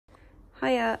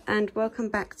Hiya and welcome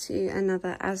back to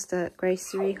another Asda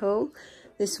grocery haul.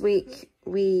 This week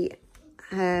we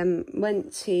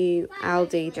went to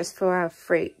Aldi just for our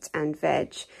fruit and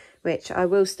veg, which I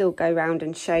will still go round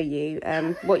and show you.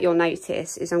 What you'll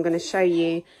notice is I'm going to show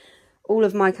you all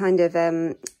of my kind of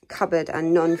cupboard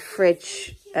and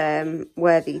non-fridge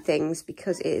worthy things,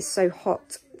 because it is so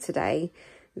hot today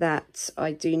that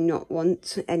I do not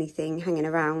want anything hanging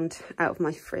around out of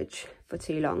my fridge for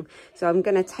too long. So I'm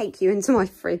going to take you into my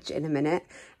fridge in a minute,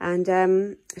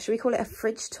 and should we call it a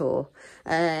fridge tour?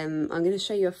 I'm going to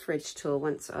show you a fridge tour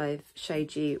once I've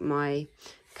showed you my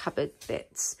cupboard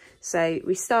bits. So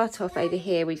we start off over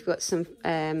here. We've got some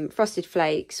Frosted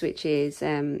Flakes, which is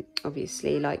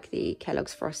obviously like the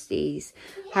Kellogg's Frosties.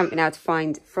 I haven't been able to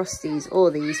find Frosties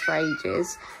or these for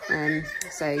ages,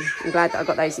 so I'm glad that I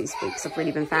got those this week because I've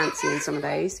really been fancying some of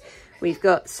those. We've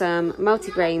got some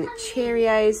multigrain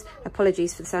Cheerios.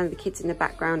 Apologies for the sound of the kids in the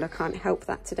background, I can't help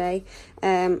that today.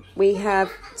 We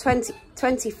have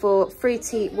 24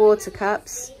 fruity water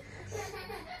cups.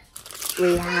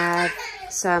 We have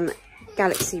some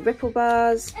Galaxy Ripple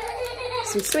bars,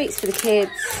 some sweets for the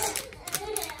kids,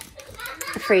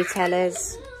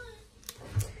 Fruitellas,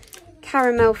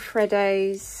 caramel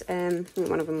Freddos. I think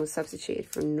one of them was substituted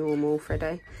for a normal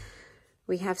Freddo.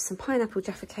 We have some pineapple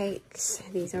Jaffa cakes.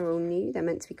 These are all new. They're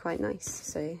meant to be quite nice,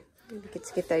 so it'd be good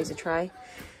to give those a try.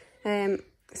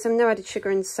 Some no added sugar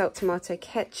and salt tomato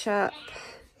ketchup.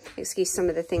 Excuse some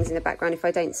of the things in the background. If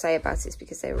I don't say about it, it's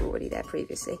because they were already there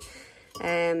previously.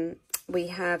 We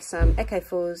have some Echo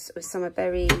Falls with summer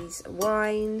berries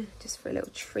wine, just for a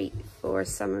little treat for a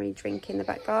summery drink in the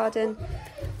back garden.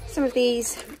 Some of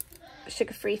these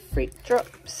sugar-free fruit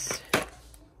drops.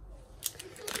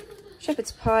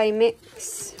 Shepherd's pie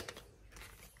mix.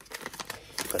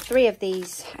 Got 3 of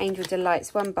these Angel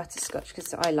Delights, one butterscotch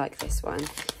because I like this one,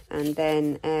 and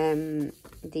then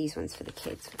these ones for the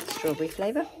kids with the strawberry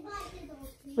flavour.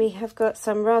 We have got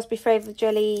some raspberry flavoured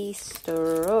jelly,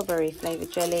 strawberry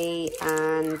flavoured jelly,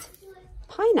 and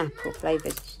pineapple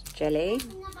flavoured jelly.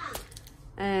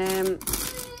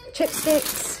 Chipsticks,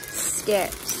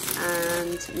 skips,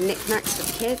 and knickknacks for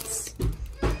the kids.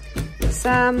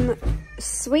 Some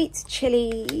sweet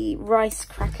chili rice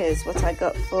crackers, what I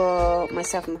got for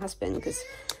myself and my husband, because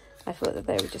I thought that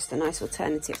they were just a nice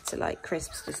alternative to like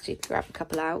crisps, just to grab a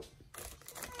couple out.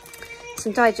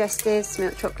 Some digestives,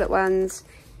 milk chocolate ones,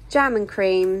 jam and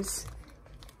creams,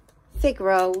 fig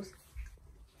rolls,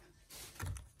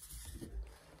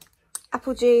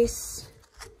 apple juice,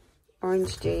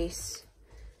 orange juice,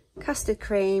 custard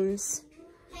creams,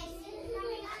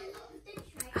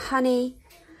 honey,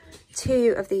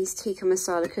 2 of these tikka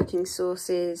masala cooking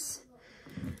sauces,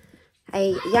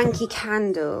 a Yankee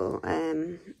candle,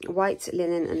 white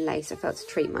linen and lace. I felt to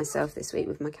treat myself this week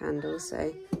with my candles,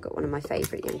 so I've got one of my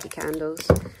favourite Yankee candles.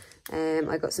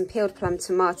 I got some peeled plum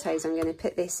tomatoes. I'm going to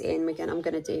put this in. I'm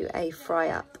going to do a fry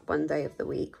up one day of the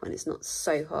week when it's not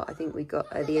so hot. I think we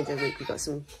got at the end of the week we got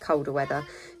some colder weather,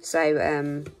 so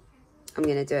I'm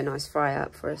going to do a nice fry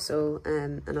up for us all.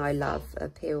 And I love a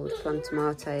peeled plum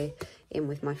tomato in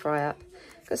with my fry up.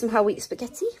 Got some whole wheat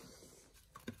spaghetti.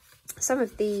 Some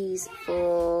of these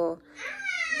for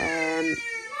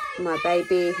my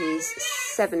baby. He's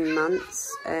 7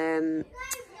 months.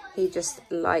 He just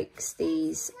likes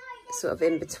these sort of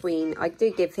in between. I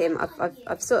do give him,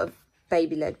 I've sort of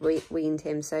baby-led weaned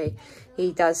him, so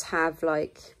he does have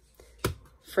like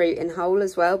fruit in whole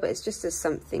as well, but it's just as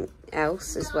something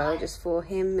else as well, just for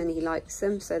him, and he likes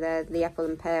them. So they're the apple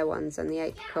and pear ones and the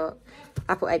apple,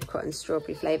 apricot and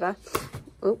strawberry flavour.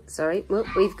 Oh, sorry. Well,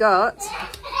 we've got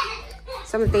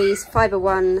some of these 5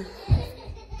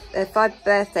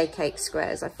 birthday cake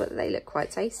squares. I thought that they looked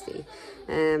quite tasty.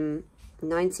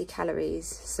 90 calories,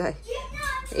 so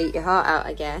eat your heart out,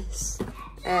 I guess.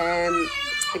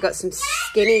 I got some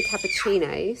skinny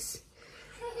cappuccinos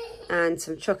and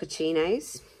some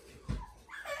chocochinos,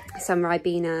 some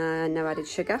Ribena no added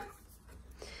sugar,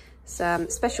 some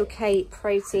Special K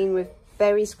protein with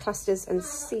berries, clusters and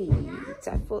seeds.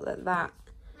 I thought that that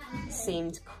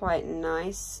seemed quite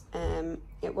nice.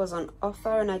 It was on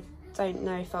offer, and I don't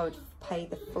know if I would pay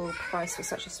the full price for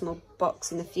such a small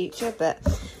box in the future, but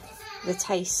the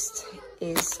taste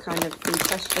is kind of in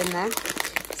question there.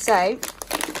 So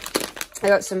I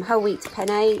got some whole wheat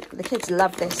penne. The kids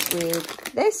love this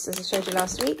with this, as I showed you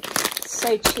last week. It's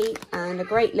so cheap and a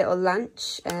great little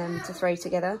lunch to throw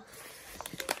together.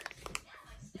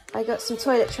 I got some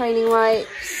toilet training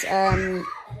wipes.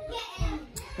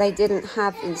 They didn't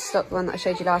have in stock the one that I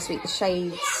showed you last week, the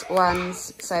shades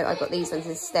ones, so I got these ones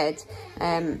instead.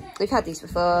 We've had these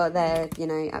before. They're, you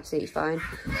know, absolutely fine.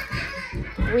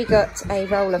 we got a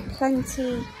roll of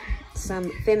Plenty, some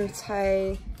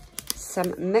Vimto,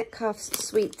 some Metcalfe's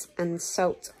sweet and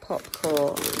salt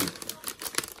popcorn,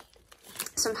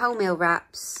 some wholemeal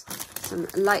wraps, some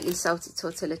lightly salted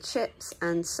tortilla chips,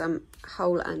 and some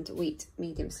whole and wheat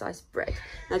medium sliced bread.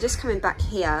 Now, just coming back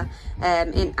here,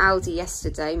 in Aldi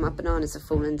yesterday, my bananas have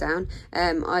fallen down.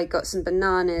 I got some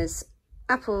bananas,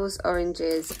 apples,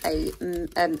 oranges, a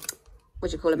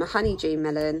a honeydew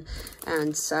melon,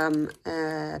 and some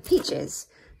peaches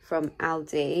from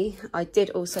Aldi. I did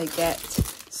also get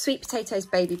sweet potatoes,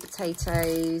 baby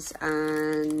potatoes,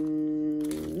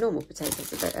 and normal potatoes,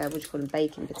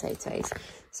 baking potatoes.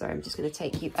 Sorry, I'm just going to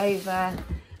take you over.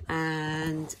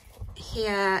 And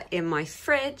here in my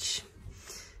fridge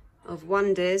of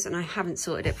wonders, and I haven't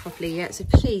sorted it properly yet, so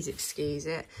please excuse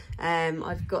it.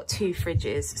 I've got 2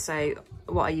 fridges, so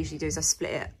what I usually do is I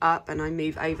split it up and I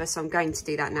move over, so I'm going to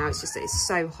do that now. It's just that it's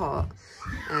so hot.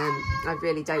 I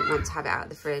really don't want to have it out of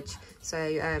the fridge,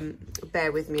 so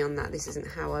bear with me on that. This isn't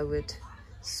how I would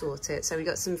sort it. So we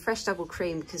got some fresh double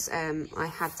cream because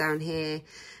I have down here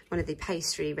one of the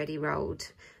pastry ready rolled,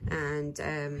 and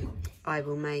I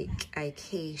will make a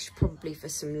quiche probably for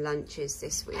some lunches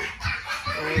this week.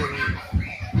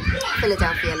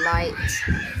 Philadelphia Light,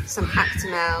 some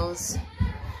Actimels,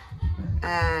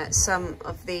 some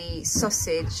of the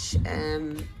sausage,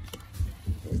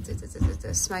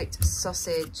 smoked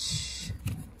sausage,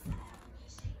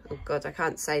 oh god, I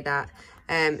can't say that.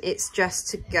 It's just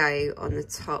to go on the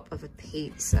top of a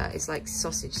pizza. It's like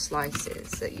sausage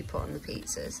slices that you put on the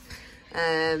pizzas.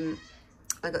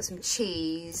 I got some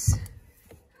cheese,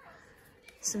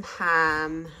 some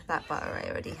ham, that butter I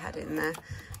already had in there,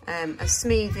 a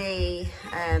smoothie,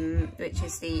 which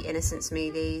is the innocent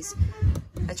smoothies,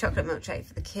 a chocolate milkshake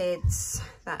for the kids,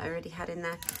 that I already had in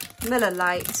there, Miller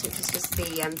Lights, which is just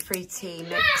the fruity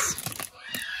mix,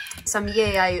 some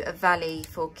Yo-Yo Valley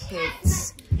for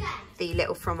kids, the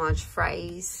little fromage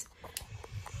phrase.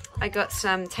 I got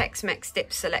some Tex-Mex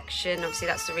dip selection, obviously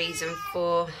that's the reason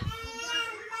for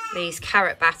these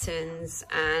carrot battens,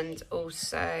 and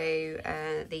also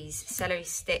these celery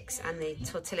sticks and the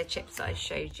tortilla chips that I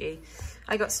showed you.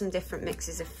 I got some different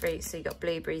mixes of fruit, so you got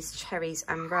blueberries, cherries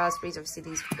and raspberries. Obviously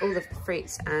these, all the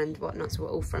fruits and whatnots were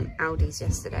all from Aldi's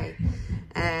yesterday.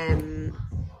 And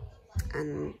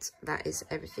that is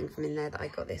everything from in there that I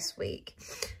got this week.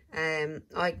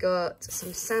 I got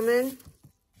some salmon,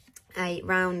 a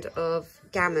round of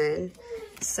gammon,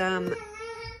 some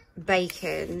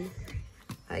bacon.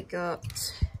 I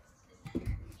got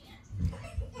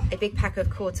a big pack of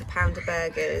quarter pounder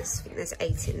burgers. I think there's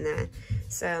 8 in there.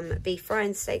 Some beef fry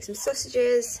and steak, some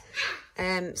sausages,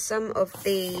 some of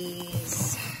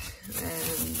these,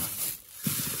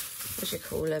 what do you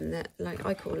call them? That, like,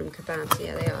 I call them kebabs.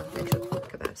 Yeah, they are. They're called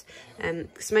kebabs.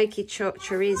 Smoky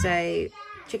chorizo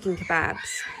chicken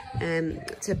kebabs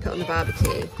to put on the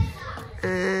barbecue,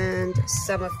 and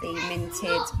some of the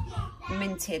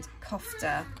minted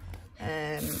kofta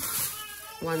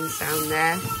ones down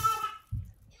there.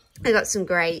 I got some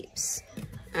grapes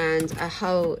and a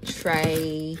whole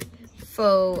tray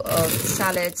full of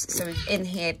salads. So in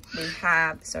here we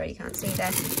have, sorry you can't see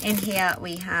there, in here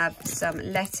we have some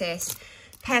lettuce,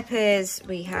 peppers,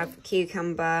 we have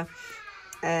cucumber.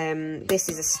 This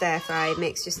is a stir fry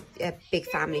mix, just a big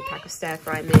family pack of stir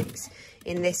fry mix.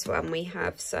 In this one we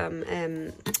have some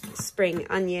spring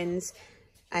onions,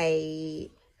 a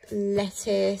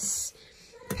lettuce,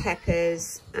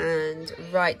 peppers, and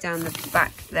right down the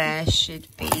back there should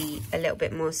be a little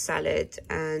bit more salad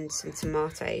and some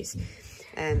tomatoes,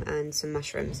 and some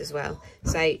mushrooms as well.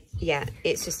 So yeah,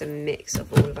 it's just a mix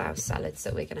of all of our salads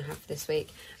that we're going to have this week.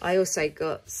 I also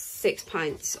got 6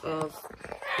 pints of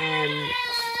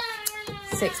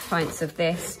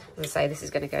this. As I say, this is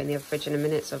going to go in the fridge in a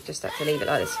minute, so I've just had to leave it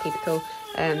like this to keep it cool.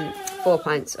 4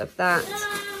 pints of that,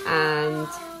 and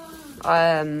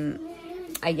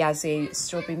a Yazoo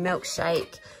strawberry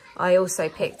milkshake. I also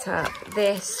picked up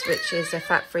this, which is a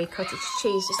fat-free cottage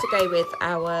cheese, just to go with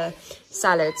our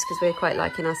salads, because we're quite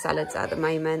liking our salads at the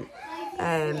moment.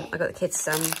 I got the kids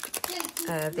some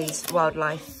these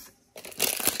wildlife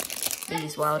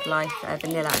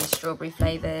vanilla and strawberry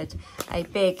flavoured, a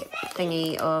big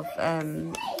thingy of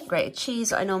grated cheese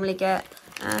that I normally get,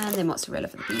 and the mozzarella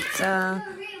for the pizza.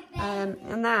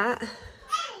 And that,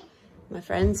 my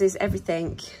friends, is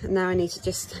everything. Now I need to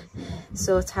just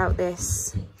sort out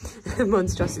this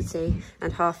monstrosity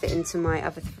and half it into my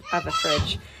other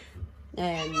fridge.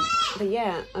 But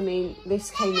yeah, I mean,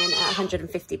 this came in at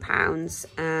 £150,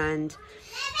 and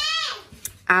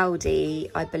Aldi,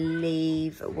 I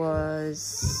believe,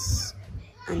 was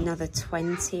another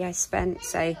 20 I spent.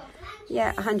 So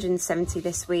yeah, 170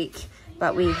 this week,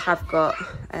 but we have got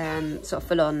sort of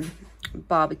full-on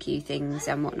barbecue things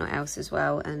and whatnot else as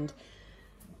well, and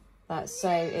that's, so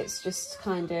it's just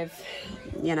kind of,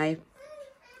 you know,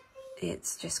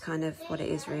 it's just kind of what it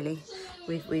is really.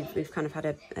 We've kind of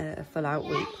had a full out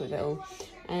week with it all.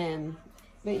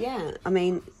 But yeah, I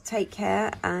mean, take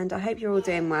care, and I hope you're all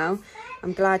doing well.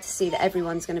 I'm glad to see that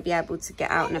everyone's going to be able to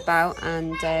get out and about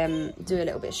and do a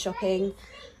little bit of shopping,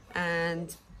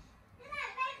 and,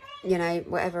 you know,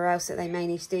 whatever else that they may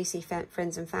need to do, see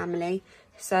friends and family.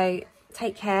 So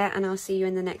take care, and I'll see you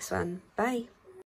in the next one. Bye.